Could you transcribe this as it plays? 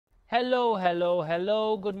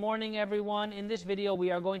Hello, good morning everyone. In this video we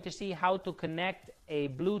are going to see how to connect a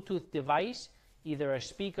Bluetooth device, either a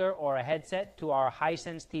speaker or a headset, to our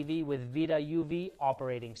Hisense TV with VIDAA UV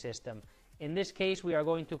operating system. In this case we are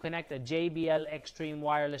going to connect a JBL Extreme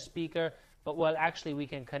wireless speaker, but well, actually we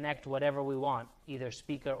can connect whatever we want, either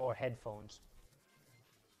speaker or headphones.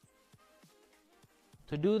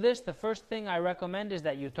 To do this, the first thing I recommend is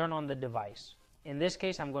that you turn on the device. In this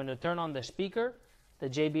case I'm going to turn on the speaker, the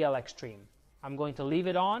JBL Extreme. I'm going to leave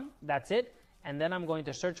it on, that's it, and then I'm going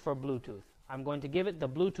to search for Bluetooth. I'm going to give it the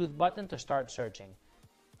Bluetooth button to start searching.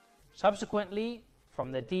 Subsequently,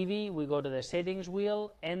 from the TV, we go to the settings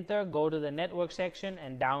wheel, enter, go to the network section,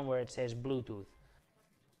 and down where it says Bluetooth.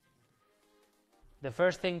 The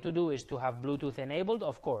first thing to do is to have Bluetooth enabled,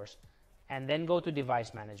 of course, and then go to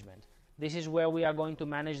device management. This is where we are going to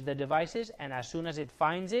manage the devices, and as soon as it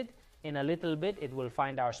finds it, in a little bit it will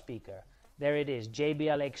find our speaker. There it is,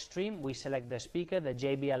 JBL Extreme. We select the speaker, the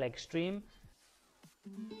JBL Extreme.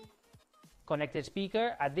 Connected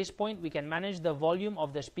speaker. At this point, we can manage the volume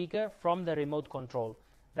of the speaker from the remote control.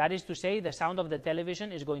 That is to say, the sound of the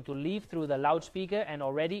television is going to leave through the loudspeaker, and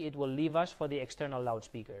already it will leave us for the external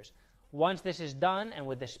loudspeakers. Once this is done, and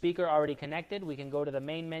with the speaker already connected, we can go to the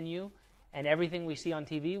main menu, and everything we see on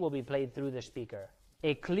TV will be played through the speaker.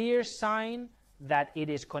 A clear sign that it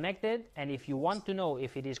is connected, and if you want to know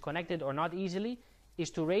if it is connected or not easily, is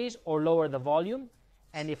to raise or lower the volume,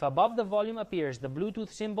 and if above the volume appears the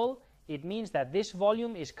Bluetooth symbol, it means that this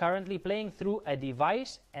volume is currently playing through a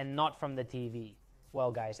device and not from the TV. Well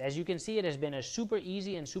guys, as you can see, it has been a super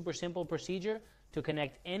easy and super simple procedure to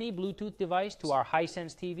connect any Bluetooth device to our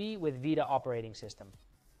Hisense TV with VIDAA operating system.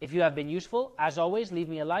 If you have been useful, as always, leave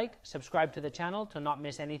me a like, subscribe to the channel to not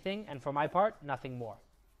miss anything, and for my part, nothing more.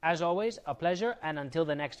 As always, a pleasure, and until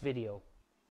the next video.